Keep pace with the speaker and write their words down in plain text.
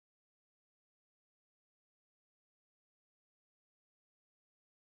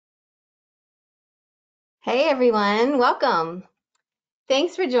Hey everyone, welcome.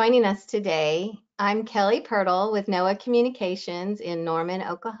 Thanks for joining us today. I'm Kelly Pirtle with NOAA Communications in Norman,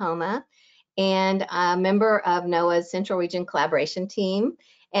 Oklahoma, and a member of NOAA's Central Region Collaboration Team,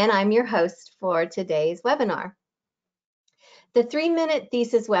 and I'm your host for today's webinar. The 3-minute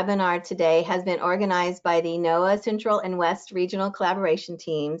thesis webinar today has been organized by the NOAA Central and West Regional Collaboration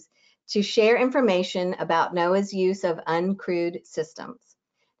Teams to share information about NOAA's use of uncrewed systems.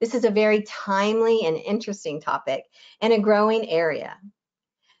 This is a very timely and interesting topic and a growing area.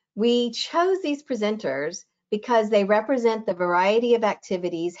 We chose these presenters because they represent the variety of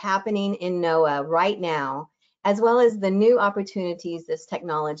activities happening in NOAA right now, as well as the new opportunities this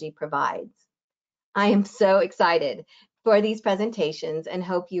technology provides. I am so excited for these presentations and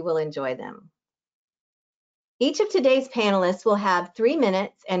hope you will enjoy them. Each of today's panelists will have 3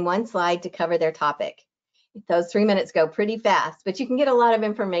 minutes and 1 slide to cover their topic. Those 3 minutes go pretty fast, but you can get a lot of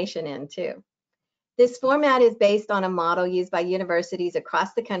information in too. This format is based on a model used by universities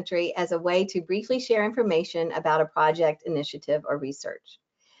across the country as a way to briefly share information about a project, initiative, or research.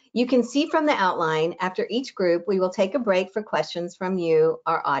 You can see from the outline, after each group, we will take a break for questions from you,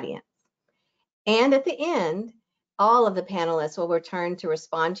 our audience. And at the end, all of the panelists will return to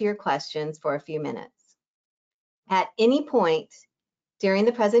respond to your questions for a few minutes. At any point during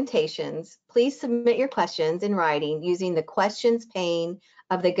the presentations, please submit your questions in writing using the questions pane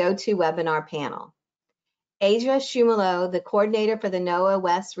of the GoToWebinar panel. Asia Shumalo, the coordinator for the NOAA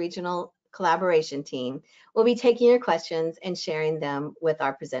West Regional Collaboration Team, will be taking your questions and sharing them with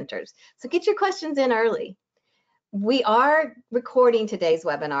our presenters. So get your questions in early. We are recording today's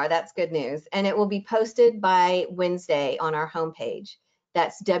webinar, that's good news, and it will be posted by Wednesday on our homepage.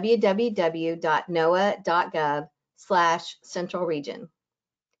 That's www.noaa.gov/Central Region.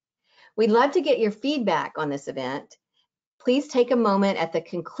 We'd love to get your feedback on this event. Please take a moment at the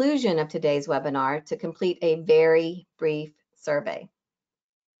conclusion of today's webinar to complete a very brief survey.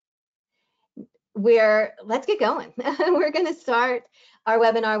 Let's get going. We're going to start our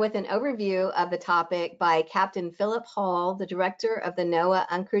webinar with an overview of the topic by Captain Philip Hall, the director of the NOAA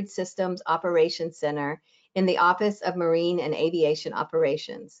Uncrewed Systems Operations Center in the Office of Marine and Aviation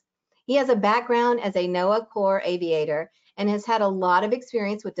Operations. He has a background as a NOAA Corps aviator and has had a lot of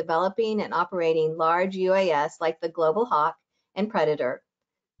experience with developing and operating large UAS like the Global Hawk and Predator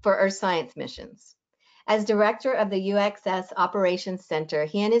for Earth science missions. As director of the UXS Operations Center,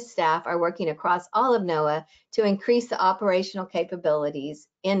 he and his staff are working across all of NOAA to increase the operational capabilities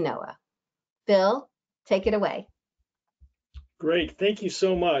in NOAA. Phil, take it away. Great, thank you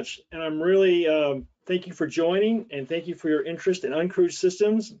so much. And I'm really, thank you for joining and thank you for your interest in uncrewed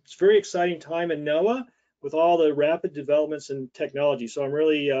systems. It's a very exciting time in NOAA with all the rapid developments in technology. So I'm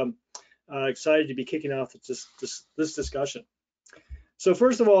really excited to be kicking off this discussion. So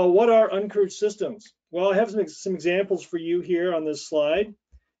first of all, what are uncrewed systems? Well, I have some examples for you here on this slide,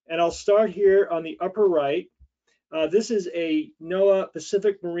 and I'll start here on the upper right. This is a NOAA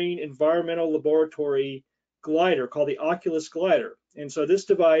Pacific Marine Environmental Laboratory glider called the Oculus glider. And so this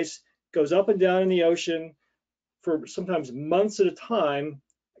device goes up and down in the ocean for sometimes months at a time,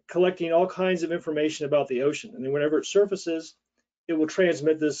 collecting all kinds of information about the ocean. And then whenever it surfaces, it will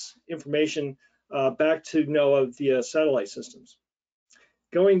transmit this information back to NOAA via satellite systems.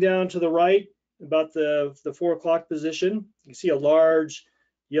 Going down to the right, about the 4 o'clock position, you see a large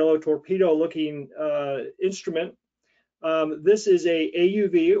yellow torpedo-looking instrument. This is a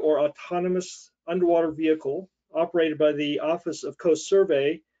AUV, or autonomous underwater vehicle, operated by the Office of Coast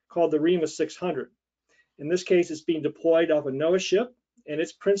Survey, called the REMA 600. In this case, it's being deployed off a NOAA ship, and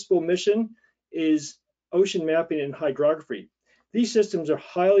its principal mission is ocean mapping and hydrography. These systems are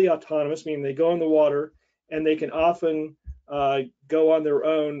highly autonomous, meaning they go in the water, and they can often go on their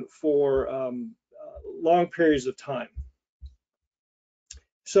own for long periods of time.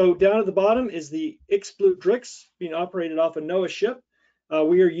 So down at the bottom is the Ixblue-Drix being operated off a NOAA ship.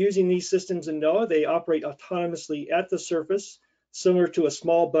 We are using these systems in NOAA. They operate autonomously at the surface, similar to a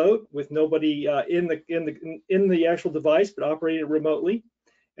small boat with nobody in the actual device, but operated remotely.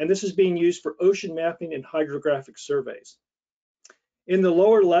 And this is being used for ocean mapping and hydrographic surveys. In the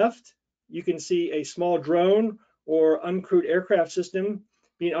lower left, you can see a small drone or uncrewed aircraft system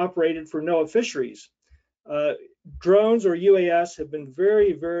being operated for NOAA Fisheries. Drones or UAS have been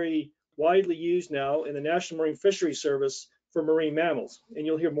very, very widely used now in the National Marine Fisheries Service for marine mammals, and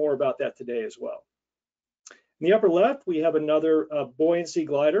you'll hear more about that today as well. In the upper left, we have another buoyancy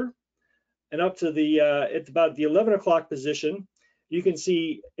glider, and up to the at about the 11 o'clock position, you can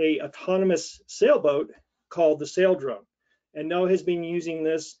see a autonomous sailboat called the Sail Drone, and NOAA has been using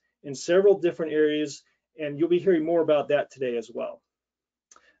this in several different areas, and you'll be hearing more about that today as well.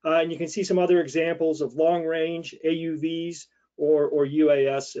 And you can see some other examples of long-range AUVs or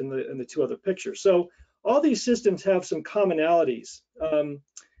UAS in the two other pictures. So all these systems have some commonalities.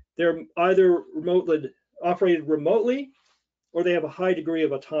 They're either operated remotely, or they have a high degree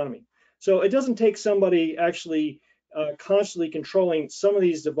of autonomy. So it doesn't take somebody actually constantly controlling some of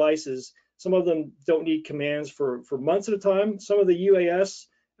these devices. Some of them don't need commands for months at a time. Some of the UAS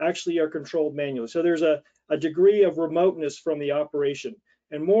actually are controlled manually. So there's a degree of remoteness from the operation.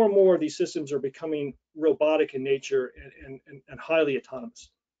 And more of these systems are becoming robotic in nature and highly autonomous.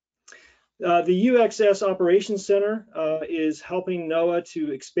 The UXS Operations Center is helping NOAA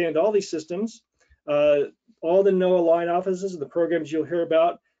to expand all these systems. All the NOAA line offices and the programs you'll hear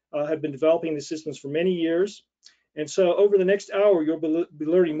about have been developing the systems for many years. And so over the next hour, you'll be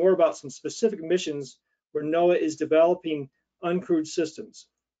learning more about some specific missions where NOAA is developing uncrewed systems.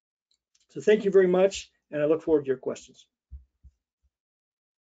 So thank you very much, and I look forward to your questions.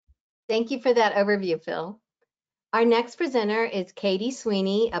 Thank you for that overview, Phil. Our next presenter is Katie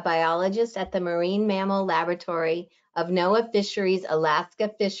Sweeney, a biologist at the Marine Mammal Laboratory of NOAA Fisheries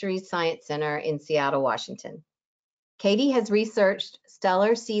Alaska Fisheries Science Center in Seattle, Washington. Katie has researched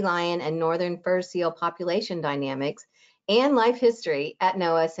stellar sea lion and northern fur seal population dynamics and life history at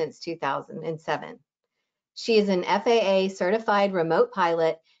NOAA since 2007. She is an FAA certified remote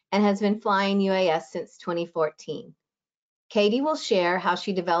pilot and has been flying UAS since 2014. Katie will share how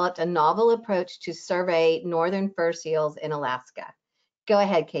she developed a novel approach to survey northern fur seals in Alaska. Go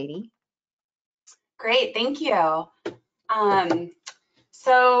ahead, Katie. Great, thank you.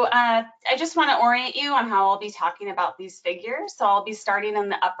 I just want to orient you on how I'll be talking about these figures. So I'll be starting in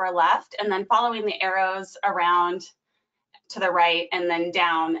the upper left and then following the arrows around to the right and then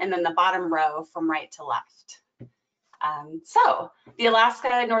down, and then the bottom row from right to left. So the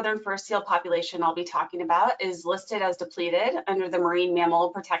Alaska northern fur seal population I'll be talking about is listed as depleted under the Marine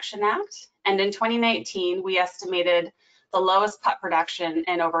Mammal Protection Act. And in 2019, we estimated the lowest pup production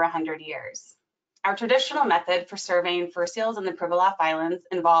in over 100 years. Our traditional method for surveying fur seals in the Pribilof Islands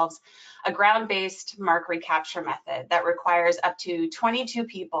involves a ground-based mark recapture method that requires up to 22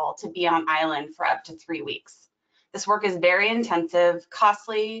 people to be on island for up to 3 weeks. This work is very intensive,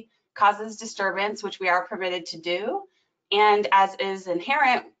 costly, causes disturbance, which we are permitted to do, and as is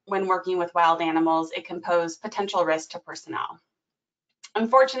inherent when working with wild animals, it can pose potential risk to personnel.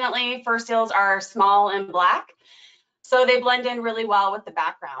 Unfortunately, fur seals are small and black, so they blend in really well with the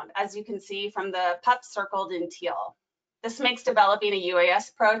background, as you can see from the pups circled in teal. This makes developing a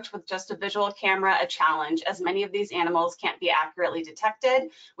UAS approach with just a visual camera a challenge, as many of these animals can't be accurately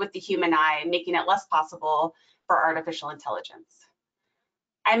detected with the human eye, making it less possible for artificial intelligence.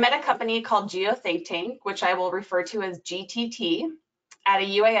 I met a company called GeoThink Tank, which I will refer to as GTT, at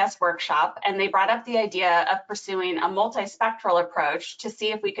a UAS workshop, and they brought up the idea of pursuing a multispectral approach to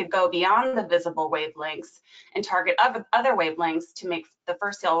see if we could go beyond the visible wavelengths and target other wavelengths to make the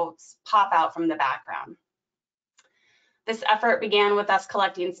fur seals pop out from the background. This effort began with us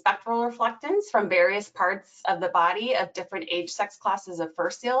collecting spectral reflectance from various parts of the body of different age sex classes of fur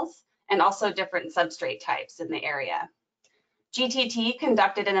seals and also different substrate types in the area. GTT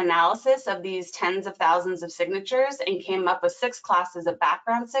conducted an analysis of these tens of thousands of signatures and came up with 6 classes of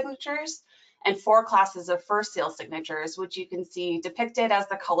background signatures and 4 classes of fur seal signatures, which you can see depicted as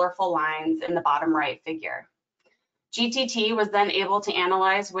the colorful lines in the bottom right figure. GTT was then able to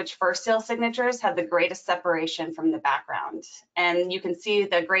analyze which fur seal signatures had the greatest separation from the background. And you can see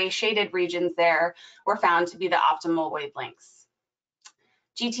the gray shaded regions there were found to be the optimal wavelengths.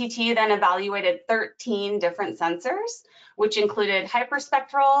 GTT then evaluated 13 different sensors, which included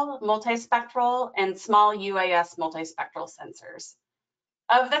hyperspectral, multispectral, and small UAS multispectral sensors.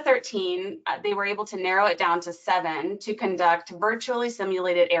 Of the 13, they were able to narrow it down to 7 to conduct virtually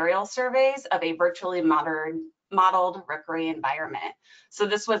simulated aerial surveys of a virtually modeled rookery environment. So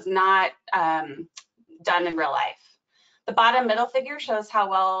this was not done in real life. The bottom middle figure shows how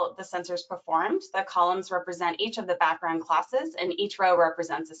well the sensors performed. The columns represent each of the background classes, and each row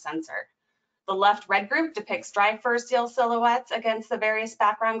represents a sensor. The left red group depicts dry fur seal silhouettes against the various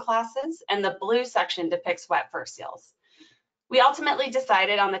background classes, and the blue section depicts wet fur seals. We ultimately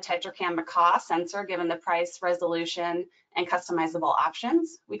decided on the Tetracam Macaw sensor given the price, resolution, and customizable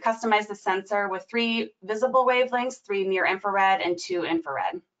options. We customized the sensor with 3 visible wavelengths, 3 near infrared, and 2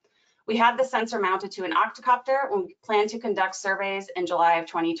 infrared. We had the sensor mounted to an octocopter and we plan to conduct surveys in July of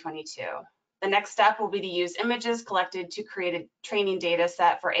 2022. The next step will be to use images collected to create a training data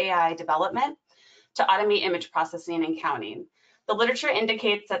set for AI development to automate image processing and counting. The literature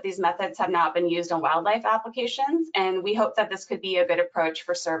indicates that these methods have not been used on wildlife applications, and we hope that this could be a good approach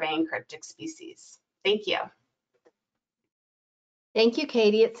for surveying cryptic species. Thank you. Thank you,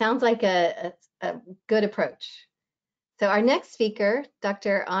 Katie. It sounds like a good approach. So our next speaker,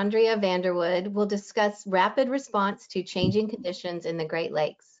 Dr. Andrea Vanderwood, will discuss rapid response to changing conditions in the Great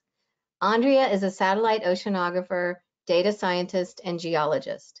Lakes. Andrea is a satellite oceanographer, data scientist, and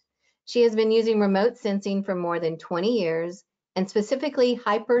geologist. She has been using remote sensing for more than 20 years, and specifically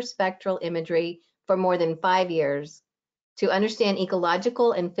hyperspectral imagery for more than 5 years, to understand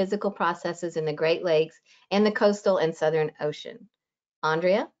ecological and physical processes in the Great Lakes and the coastal and southern ocean.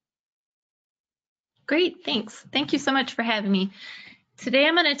 Andrea? Great, thanks. Thank you so much for having me. Today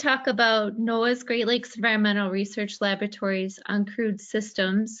I'm going to talk about NOAA's Great Lakes Environmental Research Laboratory's Uncrewed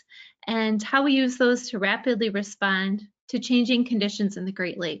systems and how we use those to rapidly respond to changing conditions in the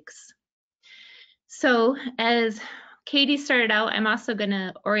Great Lakes. So as Katie started out, I'm also going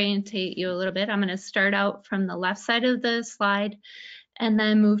to orientate you a little bit. I'm going to start out from the left side of the slide and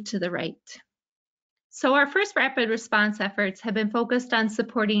then move to the right. So our first rapid response efforts have been focused on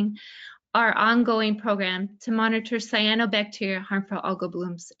supporting our ongoing program to monitor cyanobacteria harmful algal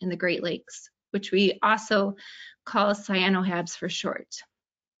blooms in the Great Lakes, which we also call cyanohabs for short.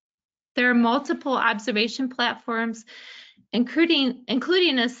 There are multiple observation platforms, including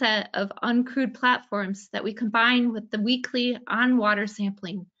a set of uncrewed platforms that we combine with the weekly on-water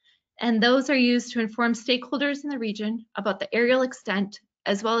sampling, and those are used to inform stakeholders in the region about the aerial extent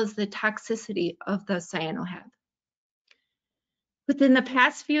as well as the toxicity of the cyanohab. Within the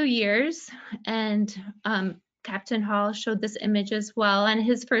past few years, and Captain Hall showed this image as well on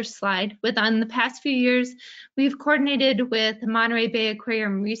his first slide, within the past few years, we've coordinated with the Monterey Bay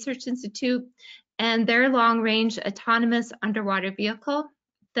Aquarium Research Institute and their long-range autonomous underwater vehicle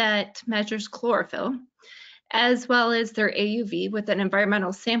that measures chlorophyll, as well as their AUV with an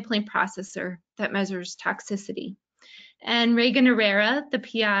environmental sampling processor that measures toxicity. And Reagan Herrera, the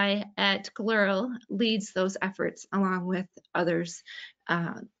PI at GLERL, leads those efforts along with others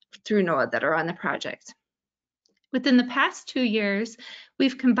through NOAA that are on the project. Within the past 2 years,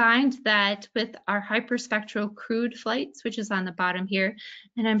 we've combined that with our hyperspectral crewed flights, which is on the bottom here.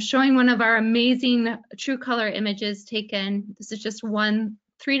 And I'm showing one of our amazing true color images taken. This is just one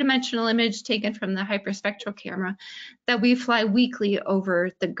three-dimensional image taken from the hyperspectral camera that we fly weekly over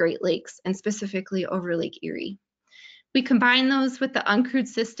the Great Lakes and specifically over Lake Erie. We combine those with the uncrewed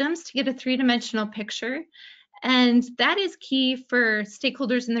systems to get a three-dimensional picture, and that is key for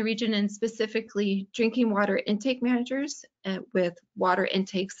stakeholders in the region and specifically drinking water intake managers with water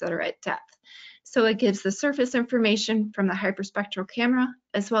intakes that are at depth. So it gives the surface information from the hyperspectral camera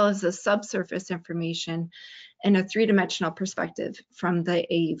as well as the subsurface information in a three-dimensional perspective from the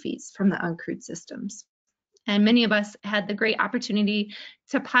AUVs, from the uncrewed systems. And many of us had the great opportunity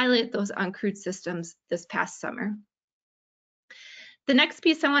to pilot those uncrewed systems this past summer. The next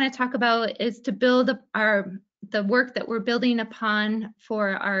piece I want to talk about is to build the work that we're building upon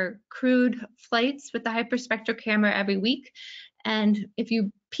for our crewed flights with the hyperspectral camera every week. And if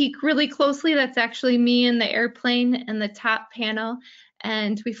you peek really closely, that's actually me in the airplane in the top panel.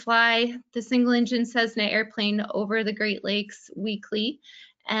 And we fly the single engine Cessna airplane over the Great Lakes weekly.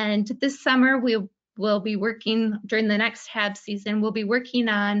 And this summer we will be working, during the next HAB season, we'll be working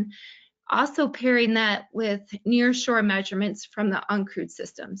on also pairing that with nearshore measurements from the uncrewed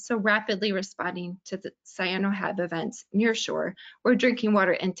system, so rapidly responding to the cyanohab events nearshore where drinking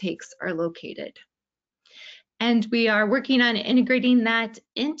water intakes are located. And we are working on integrating that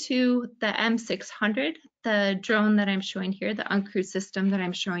into the M600, the drone that I'm showing here, the uncrewed system that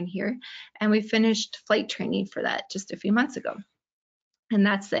I'm showing here. And we finished flight training for that just a few months ago. And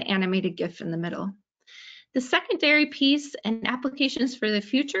that's the animated GIF in the middle. The secondary piece and applications for the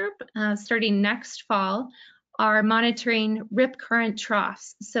future, starting next fall, are monitoring rip current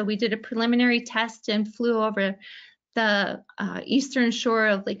troughs. So we did a preliminary test and flew over the eastern shore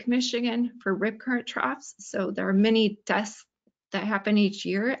of Lake Michigan for rip current troughs. So there are many deaths that happen each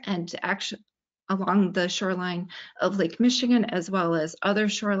year and actually along the shoreline of Lake Michigan, as well as other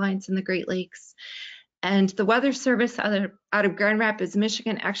shorelines in the Great Lakes. And the Weather Service out of Grand Rapids,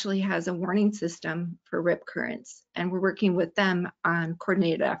 Michigan actually has a warning system for rip currents, and we're working with them on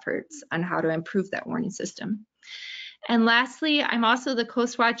coordinated efforts on how to improve that warning system. And lastly, I'm also the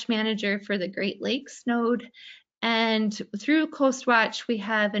Coast Watch manager for the Great Lakes node. And through Coast Watch, we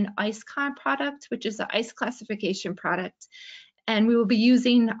have an IceCon product, which is an ice classification product. And we will be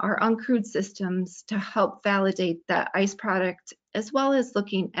using our uncrewed systems to help validate that ice product, as well as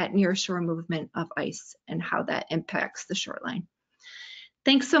looking at nearshore movement of ice and how that impacts the shoreline.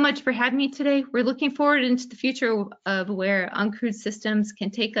 Thanks so much for having me today. We're looking forward into the future of where uncrewed systems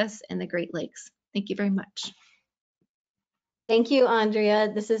can take us in the Great Lakes. Thank you very much. Thank you,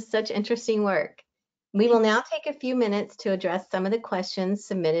 Andrea. This is such interesting work. We will now take a few minutes to address some of the questions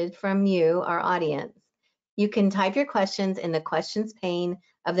submitted from you, our audience. You can type your questions in the questions pane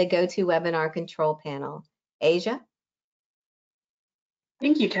of the GoToWebinar control panel. Asia?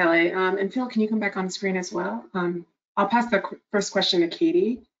 Thank you, Kelly. And Phil, can you come back on screen as well? I'll pass the first question to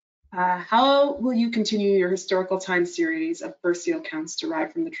Katie. How will you continue your historical time series of first seal counts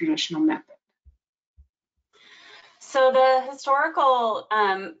derived from the traditional method? So the historical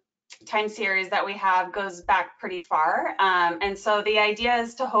time series that we have goes back pretty far. And so the idea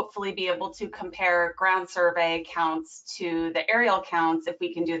is to hopefully be able to compare ground survey counts to the aerial counts if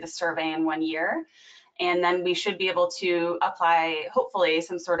we can do the survey in 1 year. And then we should be able to apply, hopefully,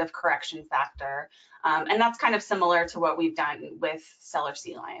 some sort of correction factor. And that's kind of similar to what we've done with stellar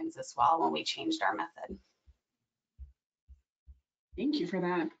sea lions as well when we changed our method. Thank you for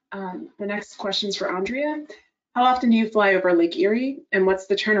that. The next question is for Andrea. How often do you fly over Lake Erie, and what's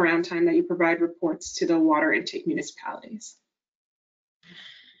the turnaround time that you provide reports to the water intake municipalities?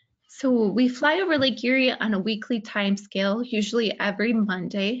 So we fly over Lake Erie on a weekly time scale, usually every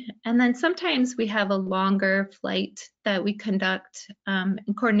Monday. And then sometimes we have a longer flight that we conduct in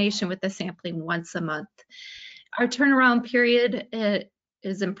coordination with the sampling once a month. Our turnaround period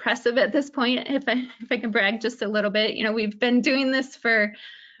is impressive at this point, if I can brag just a little bit. You know, we've been doing this for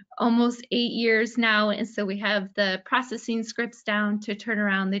almost 8 years now, and so we have the processing scripts down to turn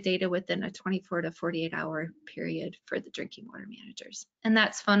around the data within a 24 to 48 hour period for the drinking water managers, and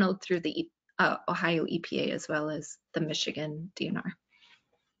that's funneled through the Ohio EPA as well as the Michigan DNR.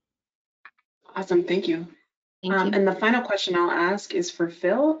 Awesome, thank you. Thank you. And the final question I'll ask is for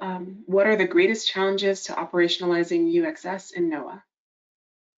Phil. What are the greatest challenges to operationalizing UXS in NOAA?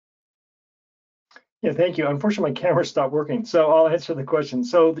 Yeah, thank you. Unfortunately, my camera stopped working, so I'll answer the question.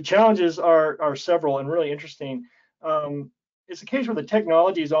 So the challenges are several and really interesting. It's a case where the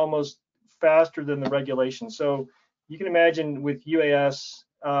technology is almost faster than the regulations. So you can imagine with UAS,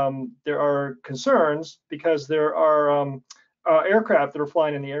 there are concerns because there are aircraft that are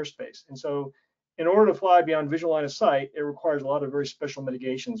flying in the airspace. And so in order to fly beyond visual line of sight, it requires a lot of very special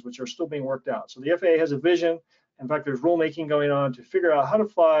mitigations, which are still being worked out. So the FAA has a vision. In fact, there's rulemaking going on to figure out how to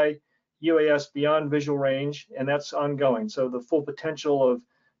fly UAS beyond visual range, and that's ongoing. So the full potential of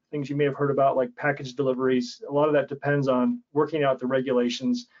things you may have heard about, like package deliveries, a lot of that depends on working out the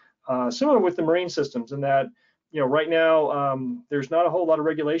regulations. Similar with the marine systems, in that, you know, right now there's not a whole lot of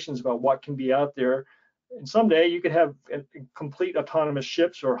regulations about what can be out there. And someday you could have complete autonomous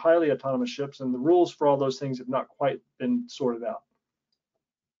ships or highly autonomous ships, and the rules for all those things have not quite been sorted out.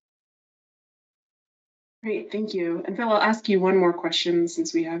 Great, thank you. And Phil, I'll ask you one more question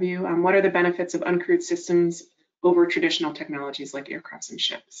since we have you. What are the benefits of uncrewed systems over traditional technologies like aircrafts and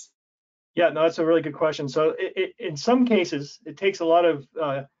ships? Yeah, no, that's a really good question. So in some cases, it takes a lot of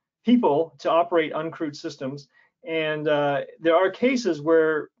people to operate uncrewed systems. And there are cases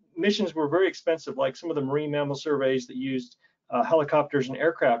where missions were very expensive, like some of the marine mammal surveys that used helicopters and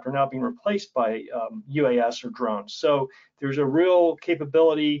aircraft are now being replaced by UAS or drones. So there's a real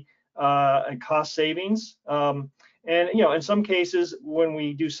capability and cost savings. And, you know, in some cases, when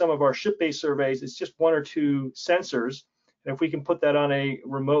we do some of our ship-based surveys, it's just 1 or 2 sensors. And if we can put that on a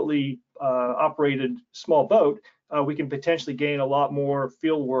remotely operated small boat, we can potentially gain a lot more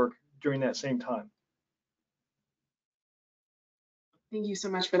field work during that same time. Thank you so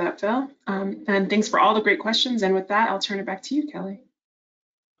much for that, Phil. And thanks for all the great questions. And with that, I'll turn it back to you, Kelly.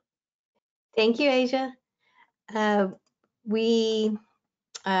 Thank you, Asia.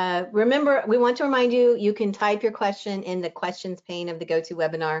 Remember, we want to remind you, you can type your question in the questions pane of the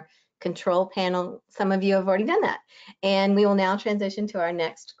GoToWebinar control panel. Some of you have already done that. And we will now transition to our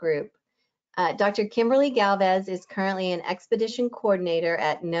next group. Dr. Kimberly Galvez is currently an expedition coordinator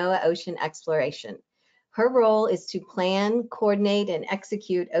at NOAA Ocean Exploration. Her role is to plan, coordinate, and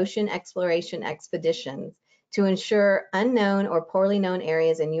execute ocean exploration expeditions to ensure unknown or poorly known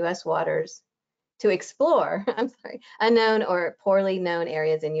areas in U.S. waters, to explore, unknown or poorly known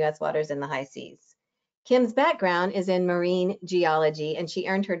areas in U.S. waters in the high seas. Kim's background is in marine geology, and she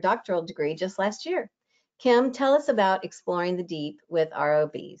earned her doctoral degree just last year. Kim, tell us about exploring the deep with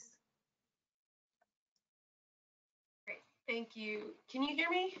ROVs. Great, thank you. Can you hear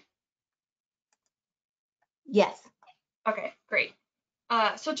me? Yes. Okay, great.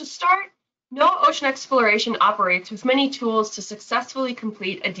 So to start, NOAA Ocean Exploration operates with many tools to successfully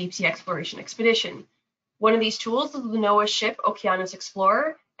complete a deep sea exploration expedition. One of these tools is the NOAA ship Okeanos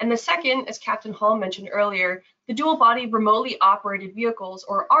Explorer, and the second, as Captain Hall mentioned earlier, the dual-body remotely operated vehicles,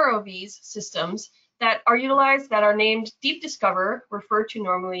 or ROVs, systems that are utilized that are named Deep Discoverer, referred to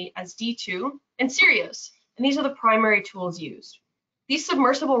normally as D2, and Sirius, and these are the primary tools used. These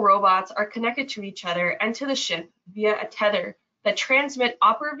submersible robots are connected to each other and to the ship via a tether that transmit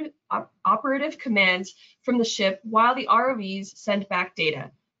operative commands from the ship while the ROVs send back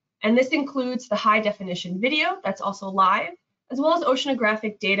data. And this includes the high definition video that's also live, as well as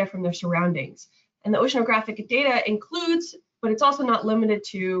oceanographic data from their surroundings. And the oceanographic data includes, but it's also not limited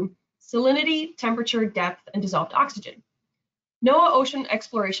to, salinity, temperature, depth, and dissolved oxygen. NOAA ocean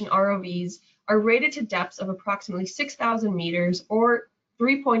exploration ROVs are rated to depths of approximately 6,000 meters or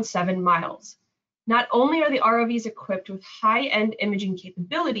 3.7 miles. Not only are the ROVs equipped with high-end imaging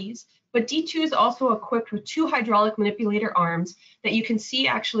capabilities, but D2 is also equipped with 2 hydraulic manipulator arms that you can see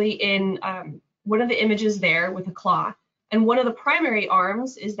actually in one of the images there with a claw. And one of the primary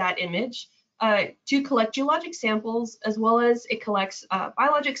arms is that image to collect geologic samples, as well as it collects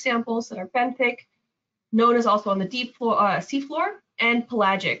biologic samples that are benthic, known as also on the deep seafloor, and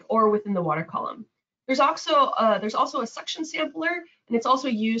pelagic, or within the water column. There's also a suction sampler, and it's also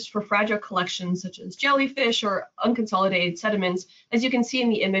used for fragile collections such as jellyfish or unconsolidated sediments, as you can see in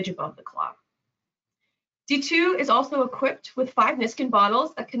the image above the claw. D2 is also equipped with 5 Niskin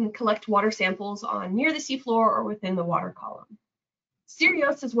bottles that can collect water samples on near the seafloor or within the water column.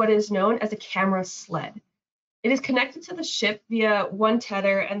 Sirius is what is known as a camera sled. It is connected to the ship via one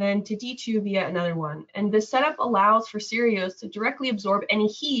tether and then to D2 via another one. And this setup allows for Sirius to directly absorb any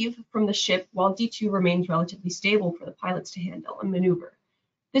heave from the ship while D2 remains relatively stable for the pilots to handle and maneuver.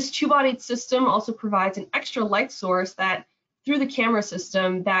 This 2-bodied system also provides an extra light source that, through the camera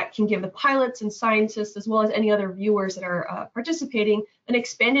system, that can give the pilots and scientists, as well as any other viewers that are participating, an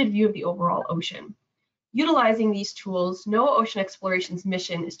expanded view of the overall ocean. Utilizing these tools, NOAA Ocean Exploration's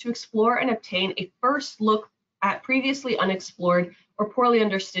mission is to explore and obtain a first look at previously unexplored or poorly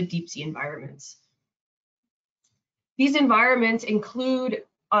understood deep sea environments. These environments include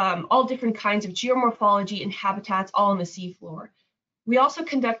all different kinds of geomorphology and habitats all on the seafloor. We also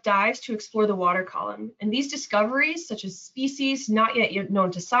conduct dives to explore the water column, and these discoveries, such as species not yet known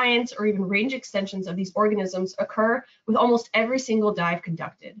to science or even range extensions of these organisms, occur with almost every single dive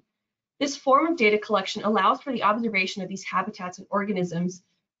conducted. This form of data collection allows for the observation of these habitats and organisms,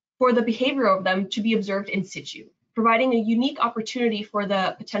 for the behavior of them to be observed in situ, providing a unique opportunity for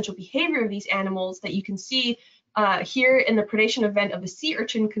the potential behavior of these animals that you can see here in the predation event of the sea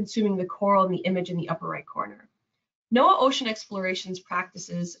urchin consuming the coral in the image in the upper right corner. NOAA Ocean Explorations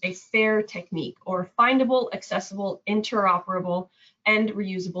practices a FAIR technique, or findable, accessible, interoperable, and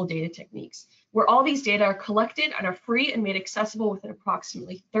reusable data techniques, where all these data are collected and are free and made accessible within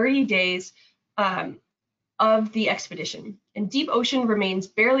approximately 30 days of the expedition. And deep ocean remains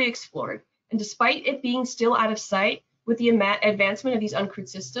barely explored. And despite it being still out of sight, with the advancement of these uncrewed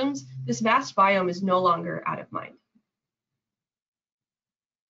systems, this vast biome is no longer out of mind.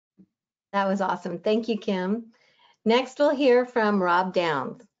 That was awesome. Thank you, Kim. Next, we'll hear from Rob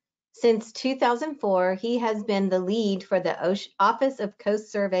Downs. Since 2004, he has been the lead for the Office of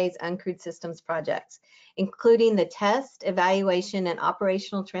Coast Survey's Uncrewed Systems projects, including the test, evaluation, and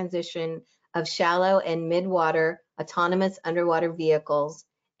operational transition of shallow and mid-water autonomous underwater vehicles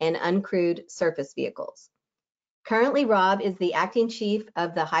and uncrewed surface vehicles. Currently, Rob is the acting chief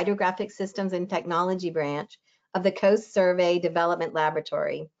of the Hydrographic Systems and Technology branch of the Coast Survey Development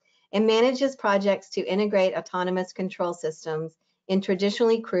Laboratory and manages projects to integrate autonomous control systems in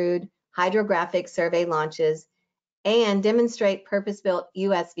traditionally crewed hydrographic survey launches and demonstrate purpose-built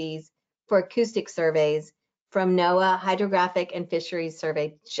USVs for acoustic surveys from NOAA hydrographic and fisheries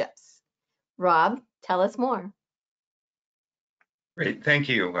survey ships. Rob, tell us more. Great, thank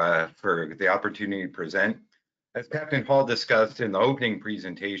you for the opportunity to present. As Captain Hall discussed in the opening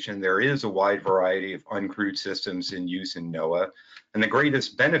presentation, there is a wide variety of uncrewed systems in use in NOAA, and the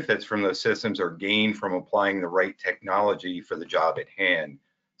greatest benefits from those systems are gained from applying the right technology for the job at hand.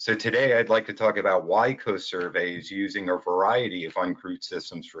 So today I'd like to talk about why Coast Survey is using a variety of uncrewed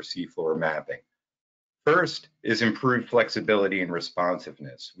systems for seafloor mapping. First is improved flexibility and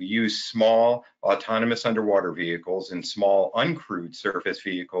responsiveness. We use small autonomous underwater vehicles and small uncrewed surface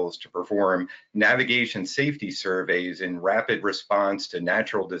vehicles to perform navigation safety surveys in rapid response to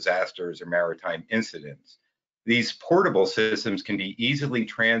natural disasters or maritime incidents. These portable systems can be easily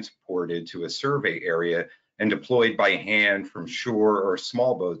transported to a survey area and deployed by hand from shore or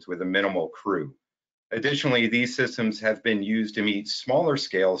small boats with a minimal crew. Additionally, these systems have been used to meet smaller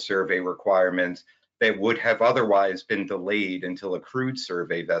scale survey requirements that would have otherwise been delayed until a crewed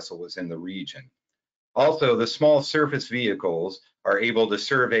survey vessel was in the region. Also, the small surface vehicles are able to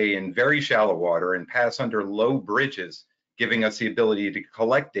survey in very shallow water and pass under low bridges, giving us the ability to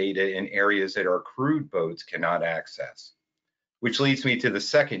collect data in areas that our crewed boats cannot access. Which leads me to the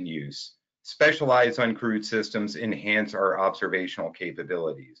second use. Specialized uncrewed systems enhance our observational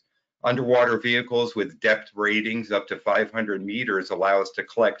capabilities. Underwater vehicles with depth ratings up to 500 meters allow us to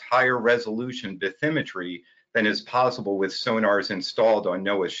collect higher resolution bathymetry than is possible with sonars installed on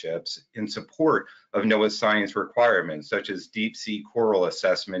NOAA ships in support of NOAA science requirements, such as deep sea coral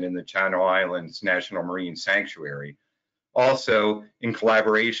assessment in the Channel Islands National Marine Sanctuary. Also, in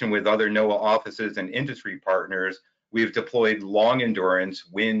collaboration with other NOAA offices and industry partners, we've deployed long endurance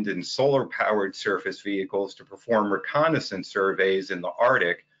wind and solar powered surface vehicles to perform reconnaissance surveys in the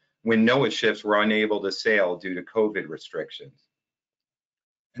Arctic when NOAA ships were unable to sail due to COVID restrictions.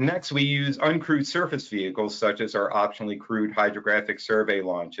 And next, we use uncrewed surface vehicles such as our optionally crewed hydrographic survey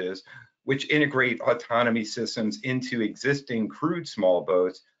launches, which integrate autonomy systems into existing crewed small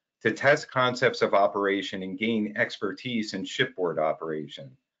boats to test concepts of operation and gain expertise in shipboard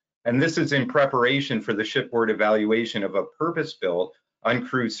operation. And this is in preparation for the shipboard evaluation of a purpose-built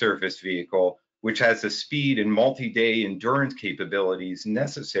uncrewed surface vehicle, which has the speed and multi-day endurance capabilities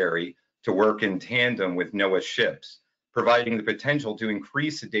necessary to work in tandem with NOAA ships, providing the potential to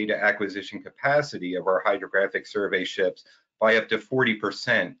increase the data acquisition capacity of our hydrographic survey ships by up to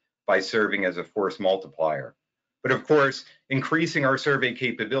 40% by serving as a force multiplier. But of course, increasing our survey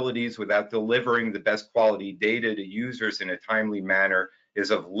capabilities without delivering the best quality data to users in a timely manner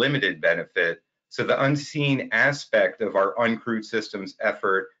is of limited benefit. So the unseen aspect of our uncrewed systems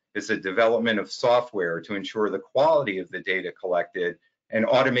effort is the development of software to ensure the quality of the data collected and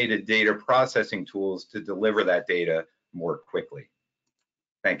automated data processing tools to deliver that data more quickly.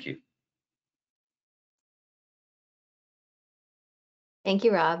 Thank you. Thank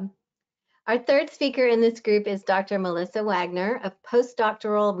you, Rob. Our third speaker in this group is Dr. Melissa Wagner, a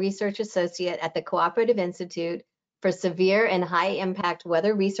postdoctoral research associate at the Cooperative Institute for Severe and High Impact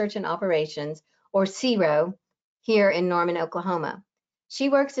Weather Research and Operations, or CERO, here in Norman, Oklahoma. She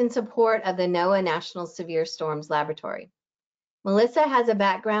works in support of the NOAA National Severe Storms Laboratory. Melissa has a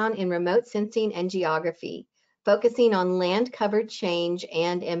background in remote sensing and geography, focusing on land-covered change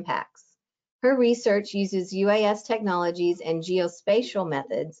and impacts. Her research uses UAS technologies and geospatial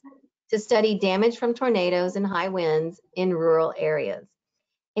methods to study damage from tornadoes and high winds in rural areas.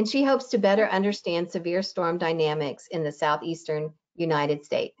 And she hopes to better understand severe storm dynamics in the southeastern United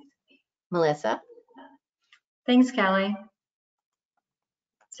States. Melissa? Thanks, Kelly.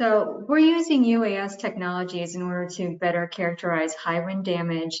 So we're using UAS technologies in order to better characterize high wind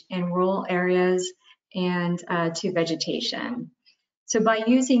damage in rural areas and to vegetation. So by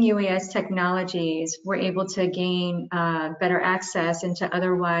using UAS technologies, we're able to gain better access into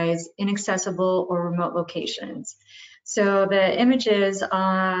otherwise inaccessible or remote locations. So the images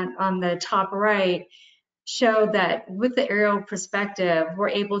on the top right show that with the aerial perspective, we're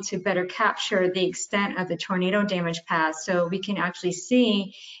able to better capture the extent of the tornado damage path. So we can actually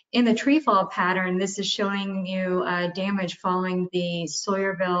see in the tree fall pattern, this is showing you damage following the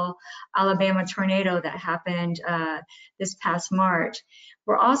Sawyerville, Alabama tornado that happened this past March.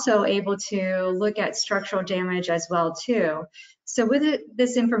 We're also able to look at structural damage as well too. So with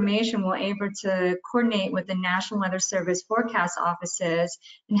this information, we're able to coordinate with the National Weather Service forecast offices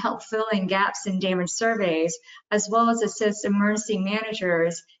and help fill in gaps in damage surveys, as well as assist emergency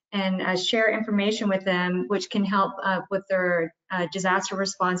managers and share information with them, which can help with their disaster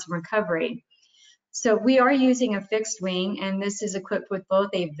response and recovery. So we are using a fixed wing, and this is equipped with both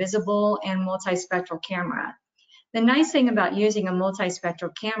a visible and multispectral camera. The nice thing about using a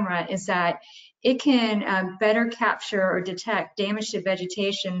multispectral camera is that it can better capture or detect damage to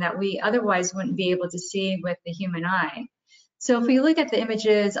vegetation that we otherwise wouldn't be able to see with the human eye. So if we look at the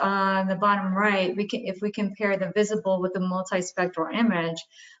images on the bottom right, if we compare the visible with the multispectral image,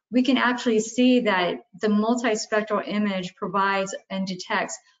 we can actually see that the multispectral image provides and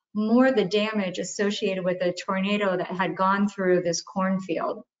detects more of the damage associated with a tornado that had gone through this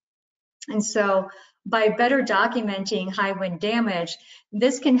cornfield. And so by better documenting high wind damage,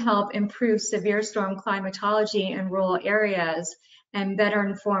 this can help improve severe storm climatology in rural areas and better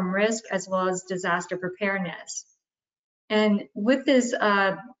inform risk as well as disaster preparedness. And with this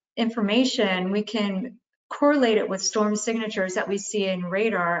information, we can correlate it with storm signatures that we see in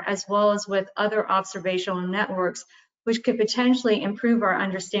radar, as well as with other observational networks, which could potentially improve our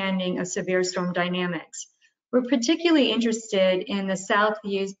understanding of severe storm dynamics. We're particularly interested in the South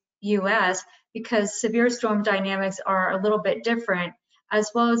US because severe storm dynamics are a little bit different,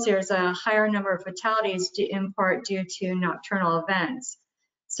 as well as there's a higher number of fatalities in part due to nocturnal events.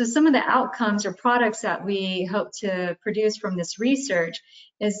 So some of the outcomes or products that we hope to produce from this research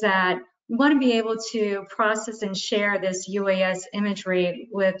is that we want to be able to process and share this UAS imagery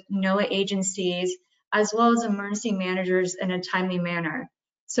with NOAA agencies, as well as emergency managers in a timely manner.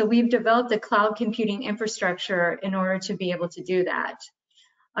 So we've developed a cloud computing infrastructure in order to be able to do that.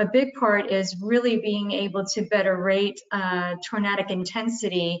 A big part is really being able to better rate tornadic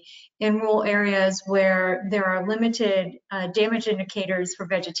intensity in rural areas where there are limited damage indicators for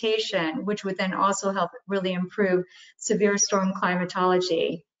vegetation, which would then also help really improve severe storm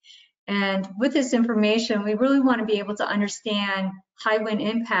climatology. And with this information, we really want to be able to understand high wind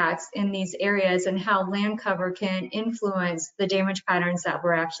impacts in these areas and how land cover can influence the damage patterns that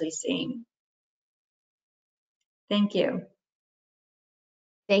we're actually seeing. Thank you.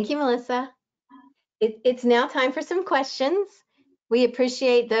 Thank you, Melissa. It's now time for some questions. We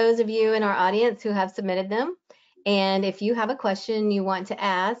appreciate those of you in our audience who have submitted them. And if you have a question you want to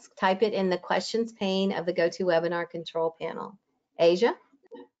ask, type it in the questions pane of the GoToWebinar control panel. Asia?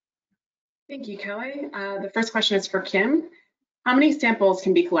 Thank you, Kelly. The first question is for Kim. How many samples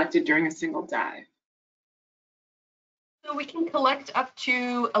can be collected during a single dive? So we can collect up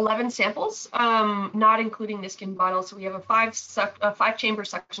to 11 samples, not including the skin bottle. So we have a five chamber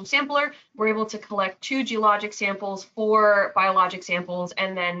suction sampler. We're able to collect 2 geologic samples, 4 biologic samples,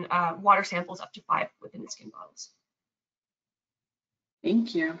 and then water samples up to 5 within the skin bottles.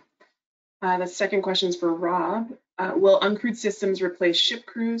 Thank you. The second question is for Rob. Will uncrewed systems replace ship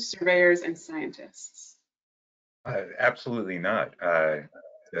crews, surveyors, and scientists? Absolutely not.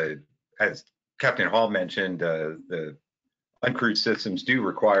 As Captain Hall mentioned, the uncrewed systems do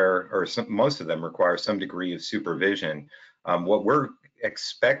require, or most of them require, some degree of supervision. What we're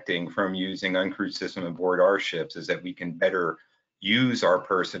expecting from using uncrewed system aboard our ships is that we can better use our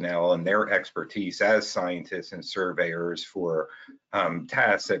personnel and their expertise as scientists and surveyors for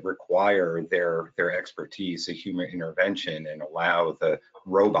tasks that require their expertise, a human intervention, and allow the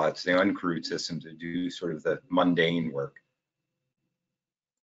robots, the uncrewed system, to do sort of the mundane work.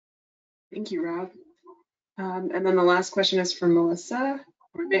 Thank you, Rob. And then the last question is for Melissa.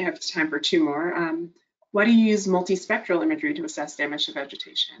 We may have time for 2 more. Why do you use multispectral imagery to assess damage to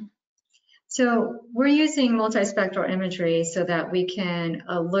vegetation? So we're using multispectral imagery so that we can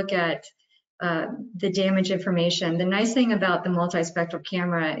look at the damage information. The nice thing about the multispectral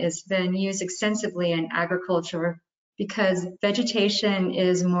camera is it's been used extensively in agriculture because vegetation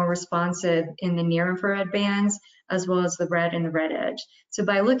is more responsive in the near infrared bands as well as the red and the red edge. So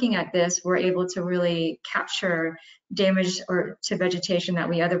by looking at this, we're able to really capture damage to vegetation that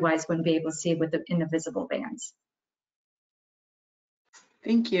we otherwise wouldn't be able to see in the visible bands.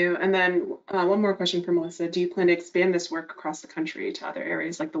 Thank you. And then one more question for Melissa. Do you plan to expand this work across the country to other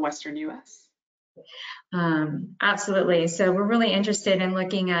areas like the Western US? Absolutely. So we're really interested in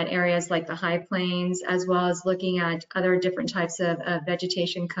looking at areas like the high plains, as well as looking at other different types of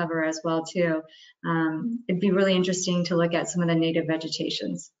vegetation cover as well too. It'd be really interesting to look at some of the native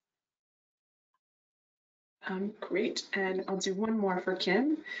vegetations. Great. And I'll do one more for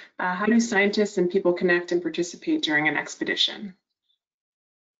Kim. How do scientists and people connect and participate during an expedition?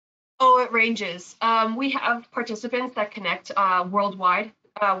 Oh, it ranges. We have participants that connect worldwide.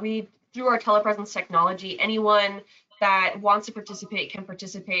 Through our telepresence technology, anyone that wants to participate can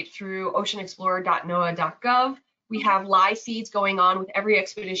participate through oceanexplorer.noaa.gov. We have live feeds going on with every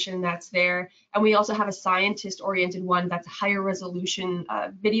expedition that's there. And we also have a scientist-oriented one that's a higher resolution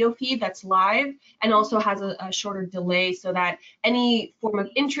video feed that's live and also has a shorter delay so that any form of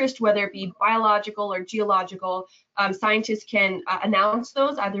interest, whether it be biological or geological, scientists can announce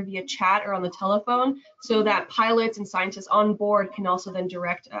those either via chat or on the telephone so that pilots and scientists on board can also then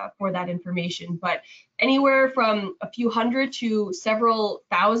direct for that information. But anywhere from a few hundred to several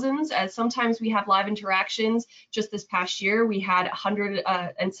thousands, as sometimes we have live interactions. Just this past year, we had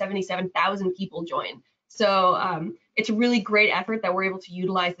 177,000 people join. So it's a really great effort that we're able to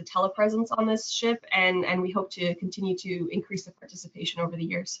utilize the telepresence on this ship, and we hope to continue to increase the participation over the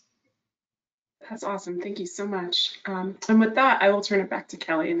years. That's awesome. Thank you so much. And with that, I will turn it back to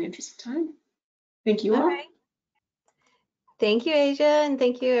Kelly in the interest of time. Thank you all. Right. Thank you, Asia, and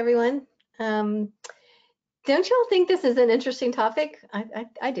thank you, everyone. Don't you all think this is an interesting topic?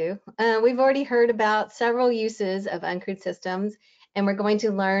 I do. We've already heard about several uses of uncrewed systems, and we're going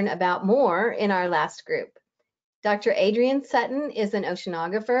to learn about more in our last group. Dr. Adrienne Sutton is an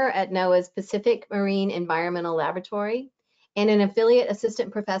oceanographer at NOAA's Pacific Marine Environmental Laboratory and an affiliate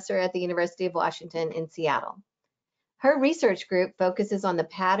assistant professor at the University of Washington in Seattle. Her research group focuses on the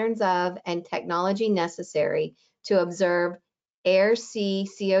patterns of and technology necessary to observe air-sea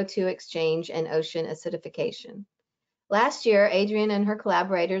CO2 exchange and ocean acidification. Last year, Adrienne and her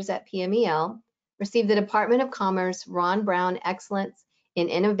collaborators at PMEL received the Department of Commerce Ron Brown Excellence in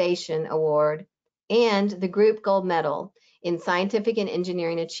Innovation Award and the Group Gold Medal in Scientific and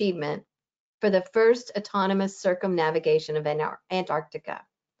Engineering Achievement for the first autonomous circumnavigation of Antarctica.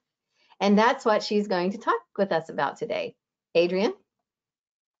 And that's what she's going to talk with us about today. Adrian?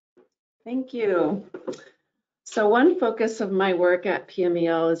 Thank you. So one focus of my work at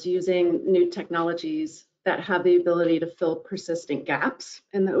PMEL is using new technologies that have the ability to fill persistent gaps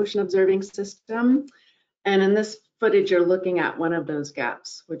in the ocean observing system. And in this footage, you're looking at one of those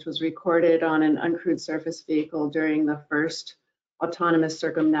gaps, which was recorded on an uncrewed surface vehicle during the first autonomous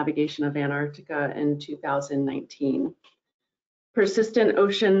circumnavigation of Antarctica in 2019. Persistent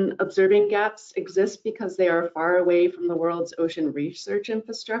ocean observing gaps exist because they are far away from the world's ocean research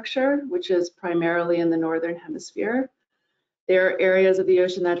infrastructure, which is primarily in the northern hemisphere. There are areas of the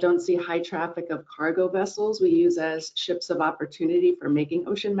ocean that don't see high traffic of cargo vessels we use as ships of opportunity for making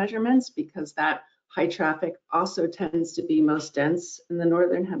ocean measurements, because that high traffic also tends to be most dense in the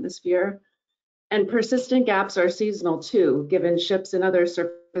northern hemisphere. And persistent gaps are seasonal too, given ships and other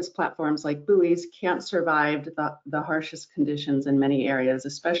surface platforms like buoys can't survive the harshest conditions in many areas,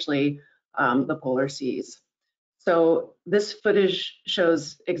 especially the polar seas. So this footage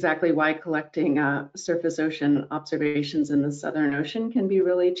shows exactly why collecting surface ocean observations in the Southern Ocean can be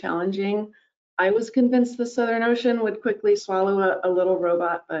really challenging. I was convinced the Southern Ocean would quickly swallow a little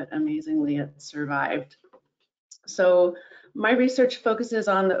robot, but amazingly it survived. So my research focuses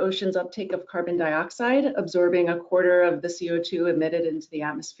on the ocean's uptake of carbon dioxide, absorbing 1/4 of the CO2 emitted into the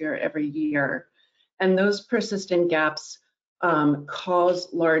atmosphere every year. And those persistent gaps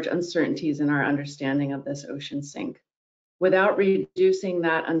cause large uncertainties in our understanding of this ocean sink. Without reducing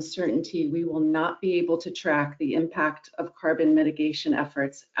that uncertainty, we will not be able to track the impact of carbon mitigation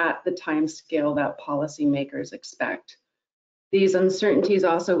efforts at the time scale that policymakers expect. These uncertainties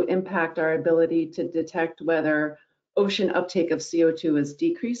also impact our ability to detect whether ocean uptake of CO2 is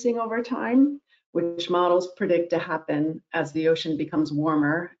decreasing over time, which models predict to happen as the ocean becomes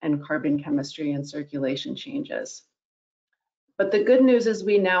warmer and carbon chemistry and circulation changes. But the good news is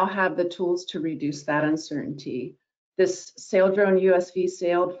we now have the tools to reduce that uncertainty. This sail drone USV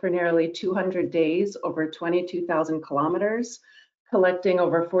sailed for nearly 200 days over 22,000 kilometers, collecting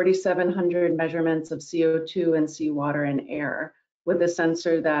over 4,700 measurements of CO2 and seawater and air with a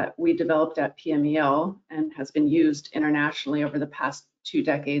sensor that we developed at PMEL and has been used internationally over the past 2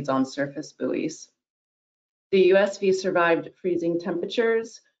 decades on surface buoys. The USV survived freezing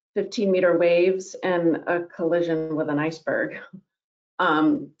temperatures, 15-meter waves, and a collision with an iceberg.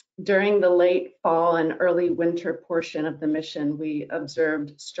 During the late fall and early winter portion of the mission, we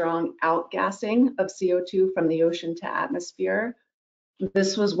observed strong outgassing of CO2 from the ocean to atmosphere.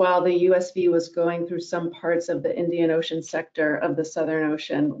 This was while the USV was going through some parts of the Indian Ocean sector of the Southern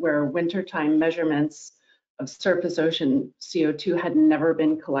Ocean where wintertime measurements of surface ocean CO2 had never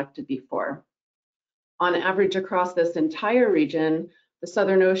been collected before. On average across this entire region, the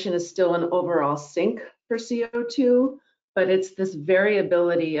Southern Ocean is still an overall sink for CO2, but it's this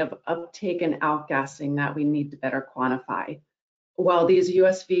variability of uptake and outgassing that we need to better quantify. While these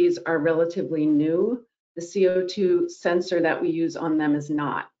USVs are relatively new, the CO2 sensor that we use on them is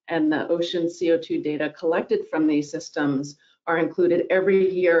not, and the ocean CO2 data collected from these systems are included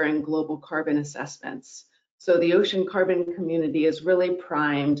every year in global carbon assessments. So the ocean carbon community is really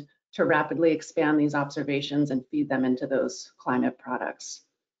primed to rapidly expand these observations and feed them into those climate products.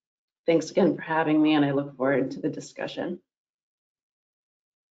 Thanks again for having me, and I look forward to the discussion.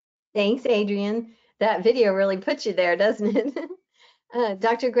 Thanks, Adrian. That video really puts you there, doesn't it?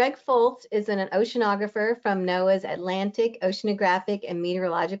 Dr. Greg Foltz is an oceanographer from NOAA's Atlantic Oceanographic and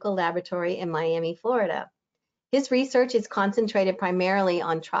Meteorological Laboratory in Miami, Florida. His research is concentrated primarily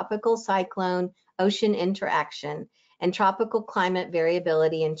on tropical cyclone ocean interaction and tropical climate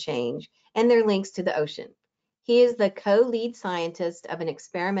variability and change, and their links to the ocean. He is the co-lead scientist of an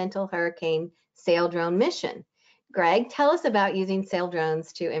experimental hurricane sail drone mission. Greg, tell us about using sail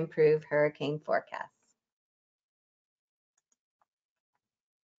drones to improve hurricane forecasts.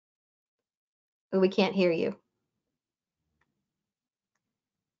 Oh, we can't hear you.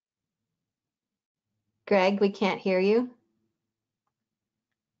 Greg, we can't hear you.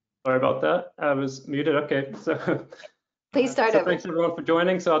 Sorry about that. I was muted. Okay, so please start over. Thanks everyone for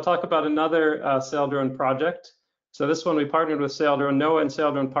joining. So I'll talk about another sail drone project. So this one we partnered with Sail Drone. NOAA and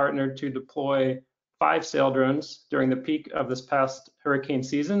Sail Drone partnered to deploy 5 sail drones during the peak of this past hurricane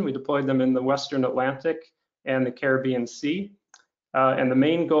season. We deployed them in the Western Atlantic and the Caribbean Sea. And the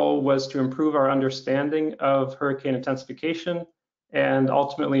main goal was to improve our understanding of hurricane intensification and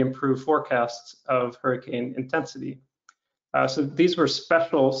ultimately improve forecasts of hurricane intensity. So these were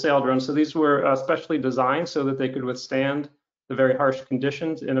special sail drones. So these were specially designed so that they could withstand the very harsh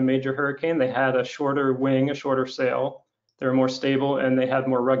conditions in a major hurricane. They had a shorter wing, a shorter sail. They were more stable, and they had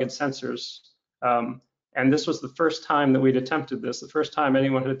more rugged sensors And this was the first time that we'd attempted this, the first time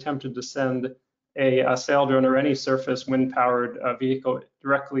anyone had attempted to send a sail drone or any surface wind-powered vehicle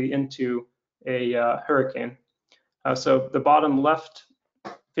directly into a hurricane. So the bottom left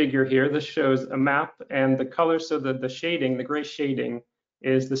figure here, this shows a map, and the colors, so the shading, the gray shading,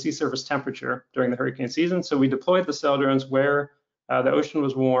 is the sea surface temperature during the hurricane season. So we deployed the sail drones where the ocean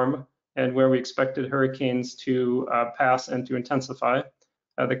was warm and where we expected hurricanes to pass and to intensify.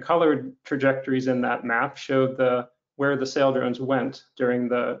 The colored trajectories in that map show where the sail drones went during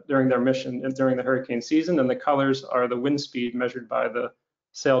their mission and during the hurricane season, and the colors are the wind speed measured by the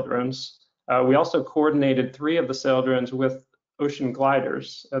sail drones. We also coordinated 3 of the sail drones with ocean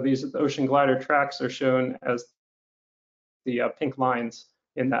gliders. These ocean glider tracks are shown as the pink lines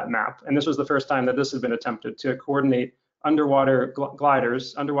in that map. And this was the first time that this had been attempted, to coordinate underwater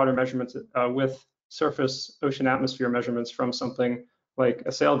gliders, underwater measurements with surface ocean atmosphere measurements from something like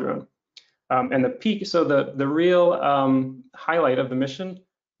a sail drone. And the peak, so the real highlight of the mission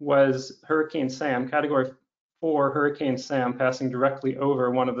was Hurricane Sam, Category 4 Hurricane Sam, passing directly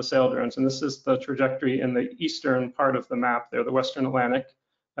over one of the sail drones. And this is the trajectory in the eastern part of the map there, the Western Atlantic.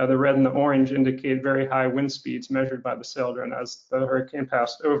 The red and the orange indicate very high wind speeds measured by the sail drone as the hurricane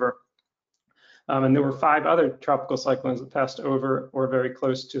passed over. And there were 5 other tropical cyclones that passed over or very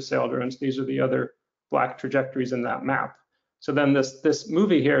close to sail drones. These are the other black trajectories in that map. So then this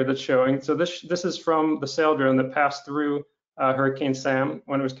movie here that's showing, so this is from the sail drone that passed through Hurricane Sam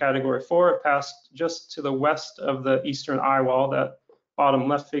when it was Category 4. It passed just to the west of the eastern eye wall. That bottom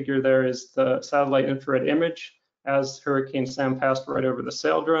left figure there is the satellite infrared image as Hurricane Sam passed right over the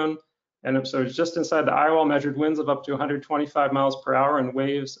sail drone. And so it's just inside the eye wall, measured winds of up to 125 miles per hour and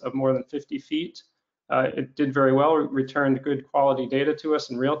waves of more than 50 feet. It did very well, returned good quality data to us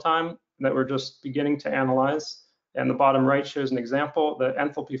in real time that we're just beginning to analyze. And the bottom right shows an example, the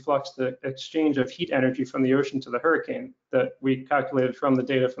enthalpy flux, the exchange of heat energy from the ocean to the hurricane that we calculated from the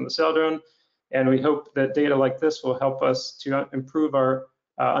data from the sail drone. And we hope that data like this will help us to improve our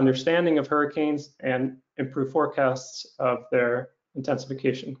understanding of hurricanes and improve forecasts of their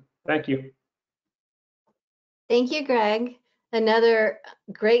intensification. Thank you. Thank you, Greg. Another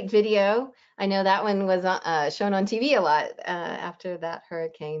great video. I know that one was shown on TV a lot after that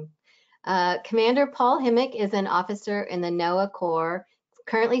hurricane. Commander Paul Himmick is an officer in the NOAA Corps,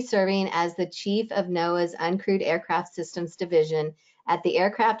 currently serving as the chief of NOAA's Uncrewed Aircraft Systems Division at the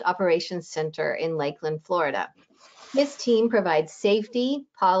Aircraft Operations Center in Lakeland, Florida. His team provides safety,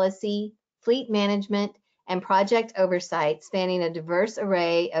 policy, fleet management, and project oversight spanning a diverse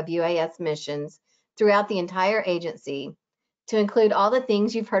array of UAS missions throughout the entire agency, to include all the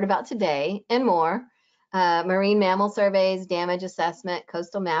things you've heard about today and more: marine mammal surveys, damage assessment,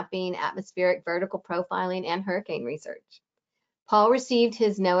 coastal mapping, atmospheric vertical profiling, and hurricane research. Paul received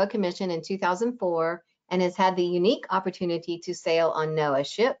his NOAA commission in 2004 and has had the unique opportunity to sail on NOAA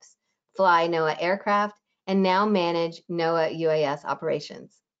ships, fly NOAA aircraft, and now manage NOAA UAS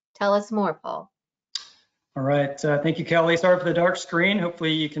operations. Tell us more, Paul. All right, thank you, Kelly. Sorry for the dark screen.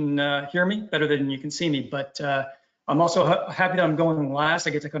 Hopefully you can hear me better than you can see me, but I'm also happy that I'm going last. I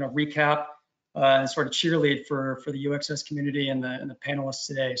get to kind of recap and sort of cheerlead for the UXS community and the panelists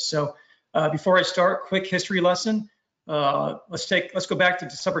today. So before I start, quick history lesson. Let's go back to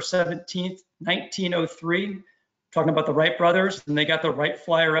December 17th, 1903, talking about the Wright brothers, and they got the Wright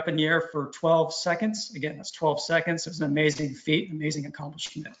Flyer up in the air for 12 seconds. Again, that's 12 seconds. It was an amazing feat, amazing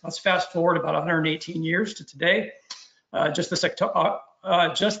accomplishment. Let's fast forward about 118 years to today. Just this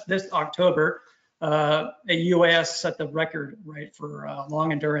October, a UAS set the record, right, for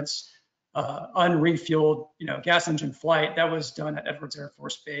long endurance, unrefueled, gas engine flight. That was done at Edwards Air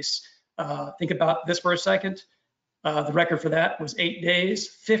Force Base. Think about this for a second. The record for that was 8 days,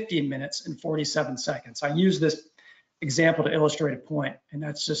 50 minutes, and 47 seconds. I use this example to illustrate a point, and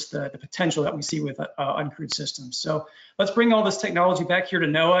that's just the potential that we see with uncrewed systems. So let's bring all this technology back here to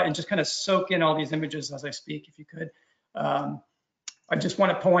NOAA and just kind of soak in all these images as I speak, if you could. I just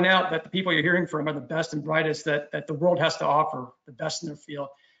want to point out that the people you're hearing from are the best and brightest that the world has to offer, the best in their field.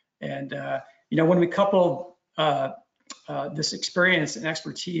 And when we couple this experience and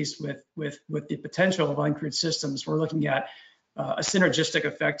expertise with the potential of uncrewed systems, we're looking at a synergistic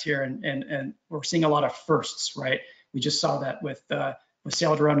effect here, and we're seeing a lot of firsts, right? We just saw that with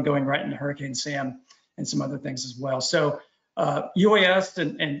sail drone going right into Hurricane Sam and some other things as well. So UAS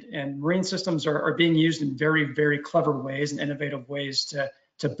and marine systems are being used in very, very clever ways and innovative ways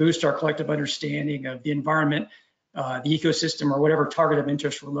to boost our collective understanding of the environment, the ecosystem, or whatever target of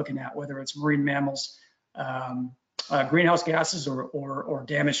interest we're looking at, whether it's marine mammals, greenhouse gases, or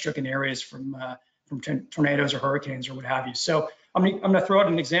damage-stricken areas from tornadoes or hurricanes or what have you. So I'm going to throw out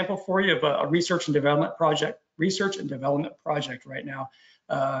an example for you of a research and development project right now.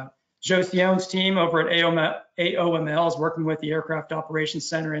 Joe Theone's team over at AOML is working with the Aircraft Operations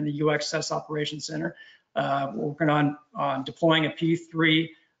Center and the UXS Operations Center. We're working on deploying a P3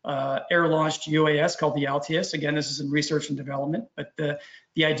 air-launched UAS called the Altius. Again, this is in research and development, but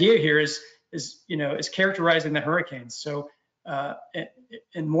the idea here is characterizing the hurricanes. So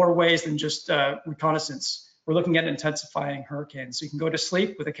in more ways than just reconnaissance, we're looking at intensifying hurricanes. So you can go to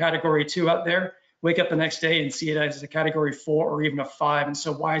sleep with a Category 2 out there, wake up the next day and see it as a Category 4 or even a 5. And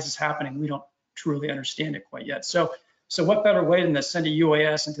so why is this happening? We don't truly understand it quite yet. So what better way than to send a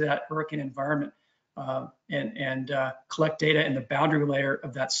UAS into that hurricane environment and collect data in the boundary layer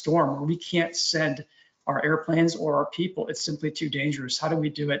of that storm where we can't send our airplanes or our people. It's simply too dangerous. How do we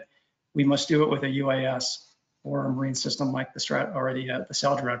do it? We must do it with a UAS or a marine system like the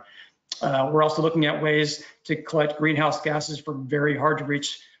sail drone. We're also looking at ways to collect greenhouse gases from very hard to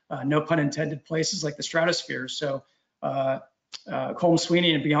reach, no pun intended, places like the stratosphere. So Colm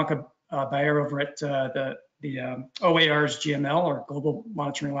Sweeney and Bianca Bayer over at the OAR's GML, or Global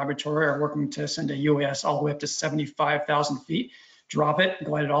Monitoring Laboratory, are working to send a UAS all the way up to 75,000 feet, drop it,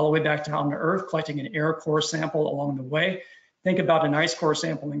 glide it all the way back down to Earth, collecting an air core sample along the way. Think about an ice core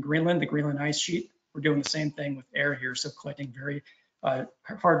sample in Greenland, the Greenland ice sheet. We're doing the same thing with air here, so collecting very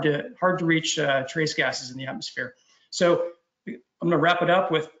hard to reach trace gases in the atmosphere. So I'm going to wrap it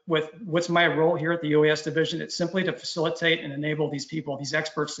up with what's my role here at the UAS division. It's simply to facilitate and enable these people, these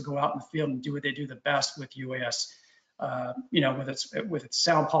experts, to go out in the field and do what they do the best with UAS. With its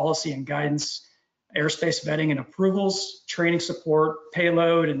sound policy and guidance, airspace vetting and approvals, training support,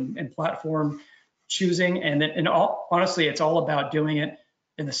 payload and platform choosing, and honestly, it's all about doing it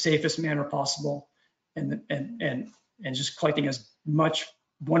in the safest manner possible, and just collecting as much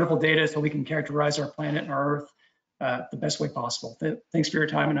wonderful data so we can characterize our planet and our Earth the best way possible. Thanks for your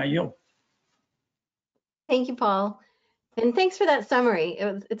time, and I yield. Thank you, Paul. And thanks for that summary.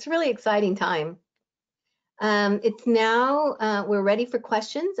 It's a really exciting time. It's now, we're ready for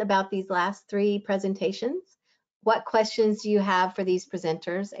questions about these last 3 presentations. What questions do you have for these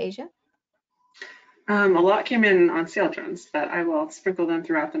presenters, Asia? A lot came in on sail drones, but I will sprinkle them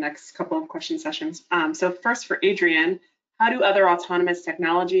throughout the next couple of question sessions. So first for Adrian, how do other autonomous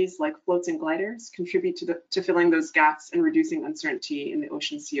technologies like floats and gliders contribute to filling those gaps and reducing uncertainty in the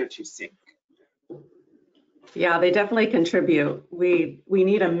ocean CO2 sink? Yeah, they definitely contribute. We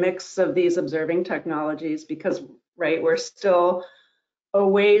need a mix of these observing technologies because, right, we're still a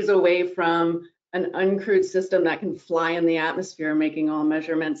ways away from an uncrewed system that can fly in the atmosphere, making all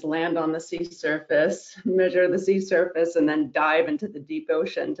measurements, land on the sea surface, measure the sea surface, and then dive into the deep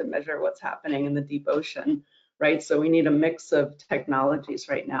ocean to measure what's happening in the deep ocean, right? So we need a mix of technologies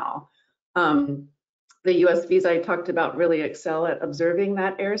right now. The USVs I talked about really excel at observing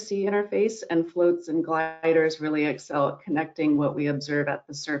that air-sea interface, and floats and gliders really excel at connecting what we observe at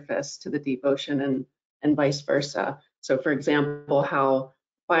the surface to the deep ocean and vice versa. So for example, how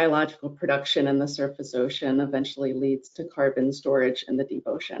biological production in the surface ocean eventually leads to carbon storage in the deep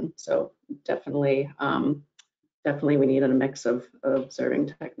ocean. So definitely we need a mix of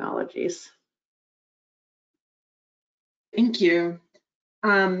observing technologies. Thank you.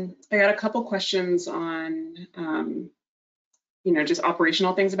 I got a couple questions on, just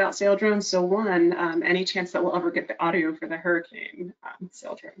operational things about sail drones. So one, any chance that we'll ever get the audio for the hurricane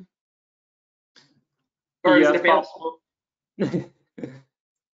sail drone? Or is it available?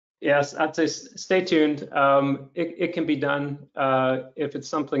 Yes, I'd say stay tuned. It can be done if it's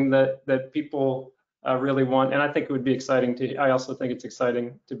something that people really want, and I think it would be exciting to. I also think it's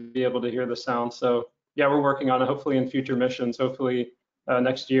exciting to be able to hear the sound. So yeah, we're working on it. Hopefully in future missions, hopefully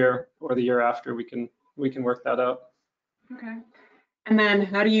next year or the year after, we can work that out. Okay. And then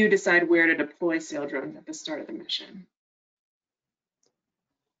how do you decide where to deploy sail drones at the start of the mission?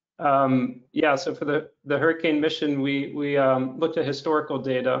 Yeah, so for the hurricane mission, we looked at historical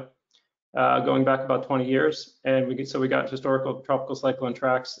data going back about 20 years, and we got historical tropical cyclone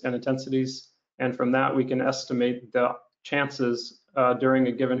tracks and intensities, and from that we can estimate the chances during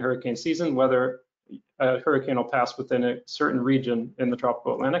a given hurricane season whether a hurricane will pass within a certain region in the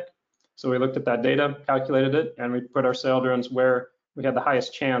tropical Atlantic. So we looked at that data, calculated it, and we put our sail drones where we had the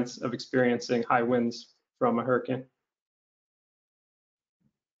highest chance of experiencing high winds from a hurricane.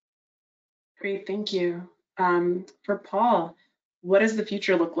 Great, thank you. For Paul, what does the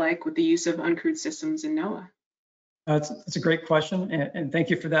future look like with the use of uncrewed systems in NOAA? It's a great question, and thank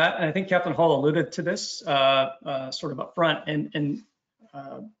you for that. And I think Captain Hall alluded to this sort of up front, and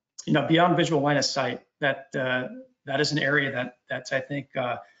beyond visual line of sight, that is an area that I think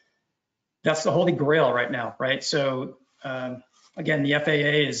that's the holy grail right now, right? So again, the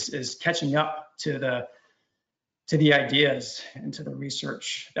FAA is catching up to the ideas and to the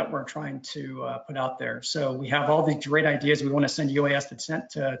research that we're trying to put out there. So we have all these great ideas. We want to send UAS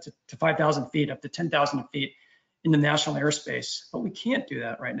to 5,000 feet, up to 10,000 feet in the national airspace, but we can't do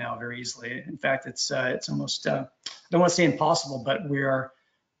that right now very easily. In fact, it's almost, I don't want to say impossible, but we are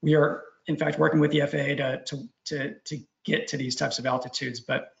in fact working with the FAA to get to these types of altitudes.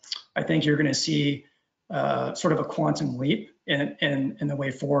 But I think you're going to see sort of a quantum leap in the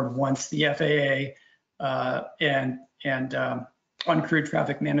way forward once the FAA and uncrewed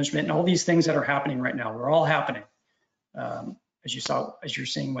traffic management and all these things that are happening right now, we're all happening. As you're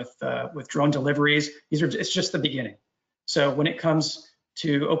seeing with drone deliveries, it's just the beginning. So when it comes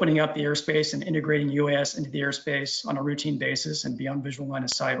to opening up the airspace and integrating UAS into the airspace on a routine basis and beyond visual line of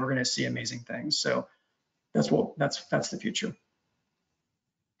sight, we're going to see amazing things. So that's the future.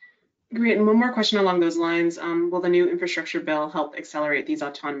 Great, and one more question along those lines. Will the new infrastructure bill help accelerate these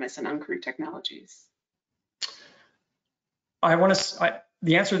autonomous and uncrewed technologies?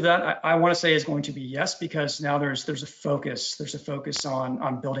 The answer to that, I want to say, is going to be yes, because now there's a focus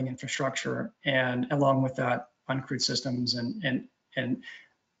on building infrastructure, and along with that, uncrewed systems, and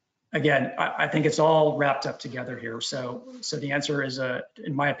again, I think it's all wrapped up together here. So the answer is,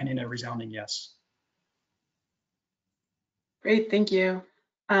 in my opinion, a resounding yes. Great, thank you.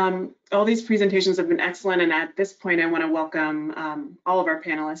 All these presentations have been excellent, and at this point, I want to welcome all of our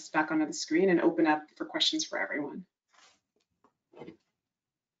panelists back onto the screen and open up for questions for everyone.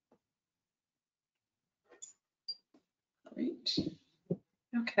 Great.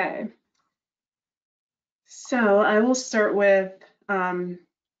 Okay. So I will start with,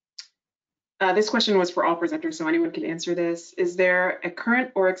 this question was for all presenters, so anyone can answer this. Is there a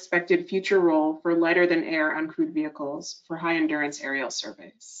current or expected future role for lighter than air uncrewed vehicles for high endurance aerial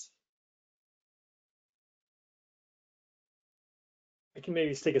surveys? I can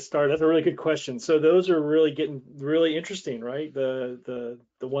maybe take a start. That's a really good question. So those are really getting really interesting, right? The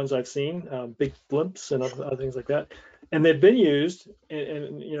ones I've seen, big blimps and other things like that, and they've been used.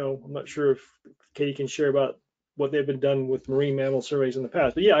 And you know, I'm not sure if Katie can share about what they've been done with marine mammal surveys in the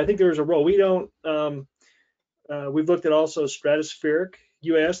past. But yeah, I think there's a role. We don't. We've looked at also stratospheric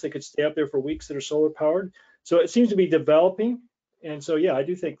UAS that could stay up there for weeks that are solar powered. So it seems to be developing. And so yeah, I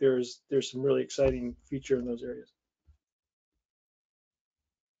do think there's some really exciting future in those areas.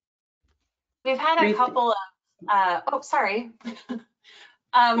 We've had a couple of,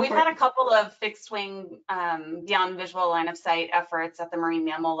 we've had a couple of fixed wing beyond visual line of sight efforts at the Marine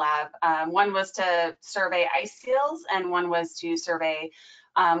Mammal Lab. One was to survey ice seals, and one was to survey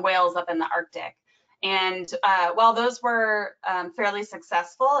whales up in the Arctic. And while those were fairly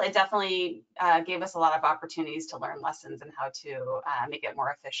successful, it definitely gave us a lot of opportunities to learn lessons in how to make it more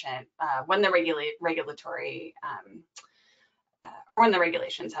efficient when the when the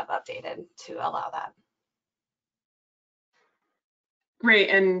regulations have updated to allow that. Great,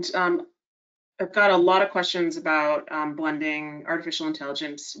 and I've got a lot of questions about blending artificial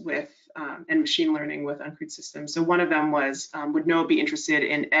intelligence with and machine learning with uncrewed systems. So one of them was, would NOAA be interested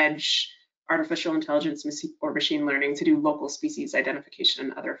in edge artificial intelligence or machine learning to do local species identification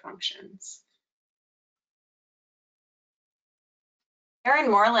and other functions?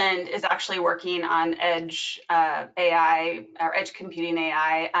 Erin Moreland is actually working on edge AI or edge computing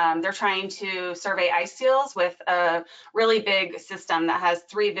AI. They're trying to survey ice seals with a really big system that has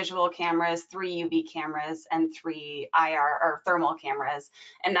 3 visual cameras, 3 UV cameras, and 3 IR or thermal cameras.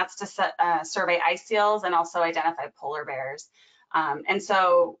 And that's to survey ice seals and also identify polar bears. And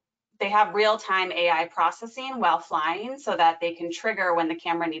so they have real-time AI processing while flying so that they can trigger when the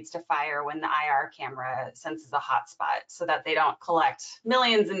camera needs to fire when the IR camera senses a hot spot, so that they don't collect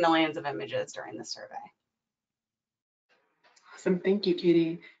millions and millions of images during the survey. Awesome, thank you,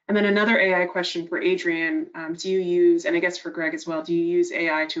 Katie. And then another AI question for Adrian. Do you use, and I guess for Greg as well, do you use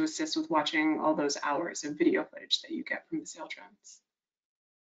AI to assist with watching all those hours of video footage that you get from the sail drones?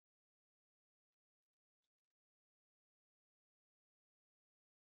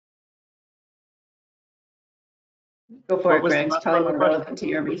 Go for it, Greg. It's probably more relevant to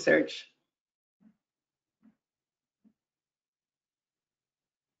your research.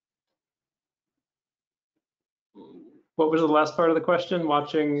 What was the last part of the question?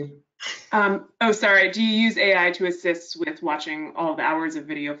 Watching? Oh, sorry. Do you use AI to assist with watching all the hours of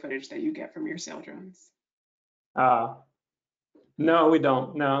video footage that you get from your sail drones? No, we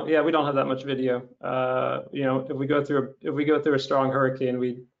don't. No, yeah, we don't have that much video. You know, if we go through a strong hurricane,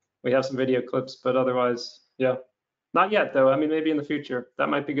 we have some video clips, but otherwise, yeah. Not yet, though. I mean, maybe in the future. That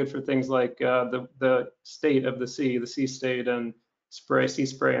might be good for things like the state of the sea state, and sea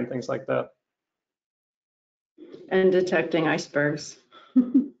spray, and things like that. And detecting icebergs.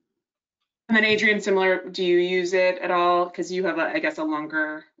 And then Adrian, similar, do you use it at all? Because you have, I guess, a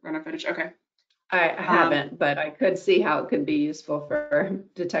longer run of footage. Okay. I haven't, but I could see how it could be useful for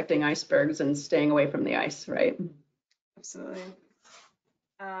detecting icebergs and staying away from the ice, right? Absolutely.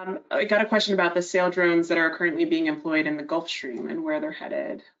 I got a question about the sail drones that are currently being employed in the Gulf Stream and where they're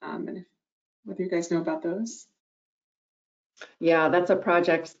headed. And whether you guys know about those. Yeah, that's a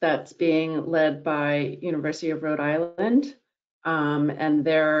project that's being led by University of Rhode Island. And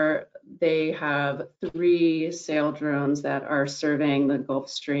they have 3 sail drones that are surveying the Gulf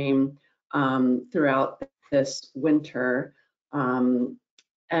Stream throughout this winter. And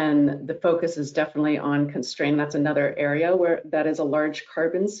the focus is definitely on constraint. That's another area where that is a large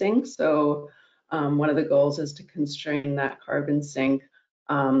carbon sink. So one of the goals is to constrain that carbon sink.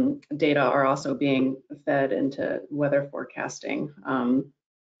 Data are also being fed into weather forecasting.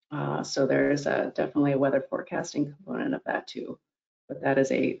 So there's definitely a weather forecasting component of that too. But that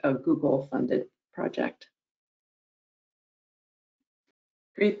is a Google funded project.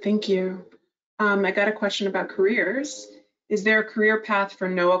 Great, thank you. I got a question about careers. Is there a career path for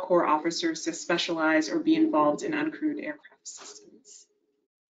NOAA Corps officers to specialize or be involved in uncrewed aircraft systems?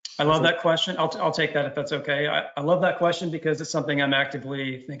 I love that question. I'll take that if that's okay. I love that question because it's something I'm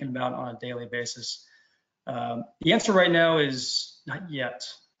actively thinking about on a daily basis. The answer right now is not yet,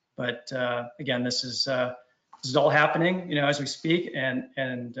 but again, this is all happening, as we speak,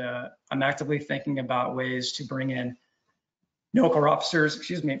 and I'm actively thinking about ways to bring in NOAA Corps officers,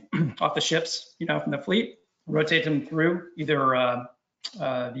 off the ships, from the fleet, rotate them through either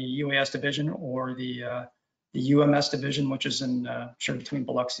the UAS division or the UMS division, which is in between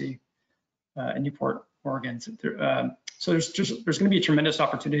Biloxi and Newport, Oregon. So there's going to be a tremendous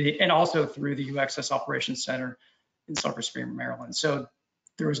opportunity, and also through the UXS Operations Center in Sulphur Springs, Maryland. So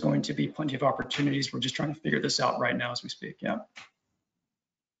there is going to be plenty of opportunities. We're just trying to figure this out right now as we speak. Yeah.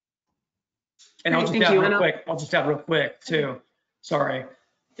 And I'll just add real quick too. Sorry,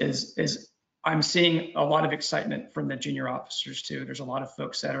 is I'm seeing a lot of excitement from the junior officers too. There's a lot of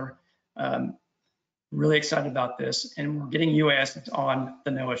folks that are really excited about this, and we're getting UAS on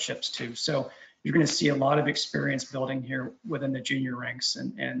the NOAA ships too. So you're going to see a lot of experience building here within the junior ranks,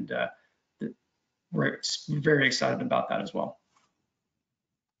 and we're very excited about that as well.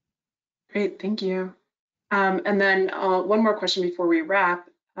 Great, thank you. And then one more question before we wrap.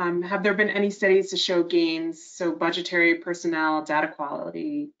 Have there been any studies to show gains, so budgetary, personnel, data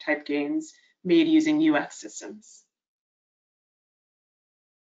quality type gains made using UX systems?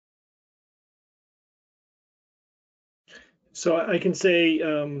 So I can say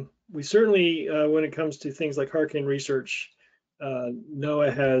we certainly, when it comes to things like hurricane research,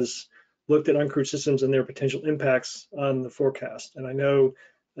 NOAA has looked at uncrewed systems and their potential impacts on the forecast. And I know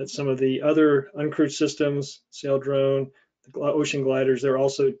that some of the other uncrewed systems, sail drone, the ocean gliders, they're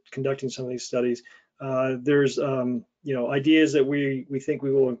also conducting some of these studies. There's ideas that we think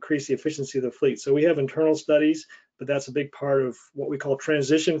we will increase the efficiency of the fleet. So we have internal studies, but that's a big part of what we call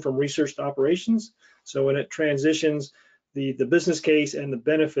transition from research to operations. So when it transitions, the business case and the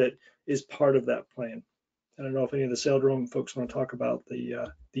benefit is part of that plan. I don't know if any of the sail drone folks want to talk about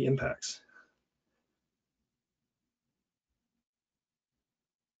the impacts.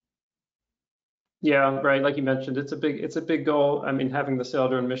 Yeah, right. Like you mentioned, it's a big goal. I mean, having the sail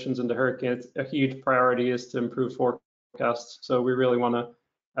drone missions into hurricane, it's a huge priority is to improve forecasts. So we really want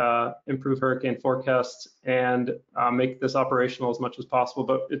to improve hurricane forecasts and make this operational as much as possible.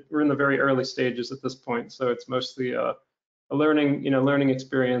 But we're in the very early stages at this point, so it's mostly a learning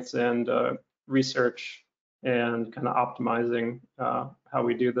experience and research and kind of optimizing how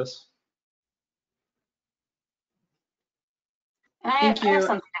we do this. I have something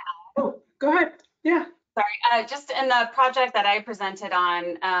to add. Oh, go ahead. Yeah. Sorry, just in the project that I presented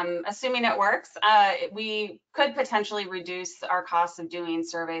on, assuming it works, we could potentially reduce our costs of doing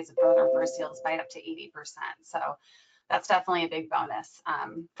surveys of northern fur seals by up to 80%. So that's definitely a big bonus.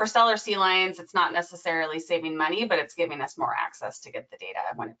 For stellar sea lions, it's not necessarily saving money, but it's giving us more access to get the data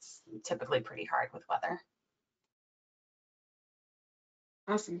when it's typically pretty hard with weather.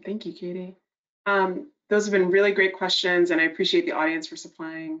 Awesome, thank you, Katie. Those have been really great questions, and I appreciate the audience for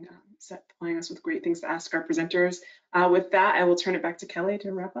supplying us with great things to ask our presenters. With that, I will turn it back to Kelly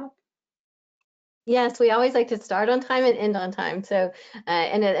to wrap up. Yes, we always like to start on time and end on time. So,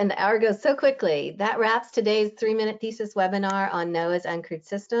 and the hour goes so quickly. That wraps today's 3-minute thesis webinar on NOAA's uncrewed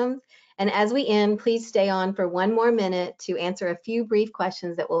systems. And as we end, please stay on for one more minute to answer a few brief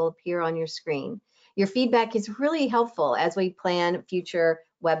questions that will appear on your screen. Your feedback is really helpful as we plan future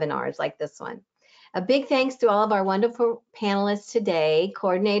webinars like this one. A big thanks to all of our wonderful panelists today,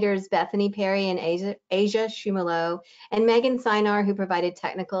 coordinators Bethany Perry and Asia Shumalo, and Megan Sinar, who provided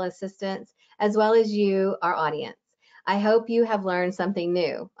technical assistance, as well as you, our audience. I hope you have learned something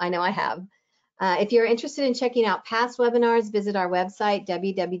new. I know I have. If you're interested in checking out past webinars, visit our website,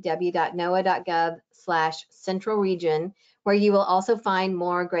 www.noaa.gov/centralregion, where you will also find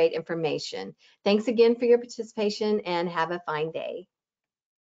more great information. Thanks again for your participation and have a fine day.